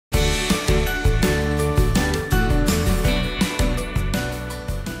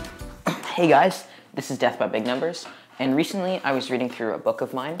Hey guys, this is Death by Big Numbers, and recently I was reading through a book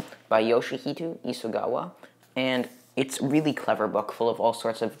of mine by Yoshihito Isogawa, and it's a really clever book full of all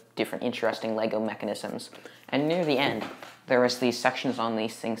sorts of different interesting LEGO mechanisms. And near the end, there was these sections on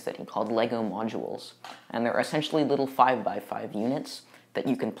these things that he called LEGO modules, and they're essentially little 5x5 units that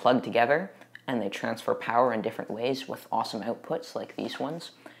you can plug together, and they transfer power in different ways with awesome outputs like these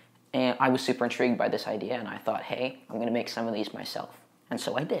ones. And I was super intrigued by this idea, and I thought, hey, I'm going to make some of these myself. And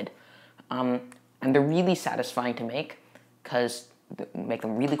so I did. And they're really satisfying to make because make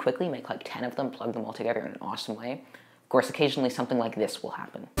them really quickly, make like 10 of them, plug them all together in an awesome way. Of course, occasionally something like this will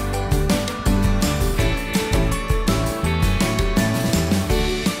happen.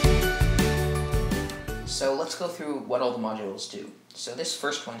 So let's go through what all the modules do. So this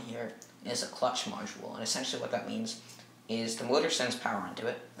first one here is a clutch module, and essentially what that means is the motor sends power into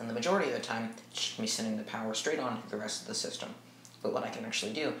it, and the majority of the time it should be sending the power straight on to the rest of the system. But what I can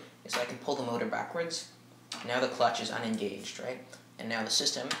actually do is I can pull the motor backwards. Now the clutch is unengaged, right? And now the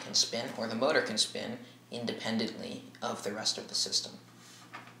system can spin, or the motor can spin, independently of the rest of the system.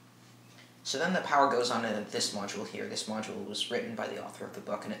 So then the power goes on to this module here. This module was written by the author of the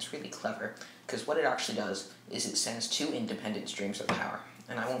book, and it's really clever, because what it actually does is it sends two independent streams of power.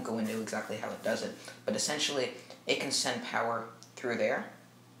 And I won't go into exactly how it does it, but essentially it can send power through there,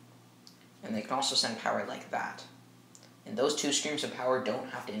 and they can also send power like that. And those two streams of power don't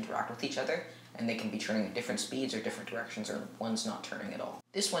have to interact with each other, and they can be turning at different speeds or different directions, or one's not turning at all.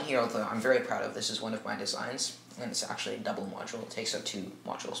 This one here, although I'm very proud of, this is one of my designs, and it's actually a double module. It takes up 2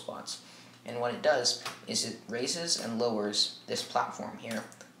 module spots. And what it does is it raises and lowers this platform here,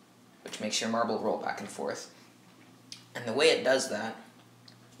 which makes your marble roll back and forth. And the way it does that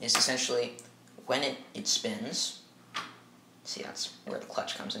is essentially when it spins, see, that's where the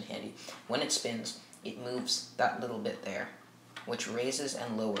clutch comes in handy. When it spins, it moves that little bit there, which raises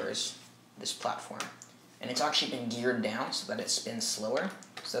and lowers this platform. And it's actually been geared down so that it spins slower,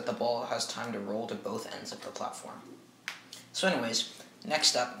 so that the ball has time to roll to both ends of the platform. So anyways,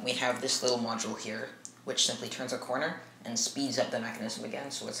 next up we have this little module here, which simply turns a corner and speeds up the mechanism again,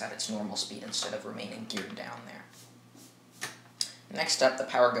 so it's at its normal speed instead of remaining geared down there. Next up, the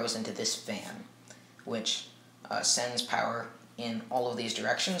power goes into this fan, which sends power in all of these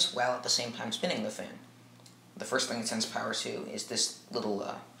directions while at the same time spinning the fan. The first thing it sends power to is this little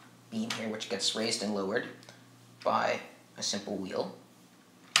beam here, which gets raised and lowered by a simple wheel.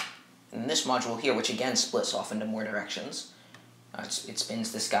 And this module here, which again splits off into more directions, it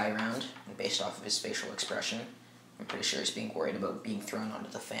spins this guy around, and based off of his facial expression, I'm pretty sure he's being worried about being thrown onto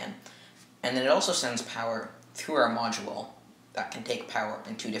the fan. And then it also sends power through our module that can take power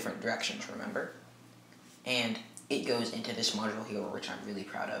in 2 different directions, remember? And it goes into this module here, which I'm really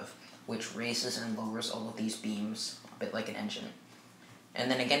proud of, which raises and lowers all of these beams, a bit like an engine. And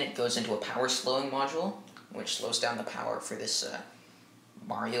then again it goes into a power slowing module, which slows down the power for this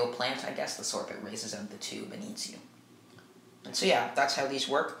Mario plant, I guess, the sort that raises out of the tube and eats you. And so yeah, that's how these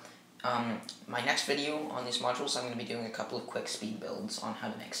work. My next video on these modules, I'm going to be doing a couple of quick speed builds on how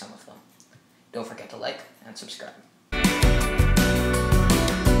to make some of them. Don't forget to like and subscribe.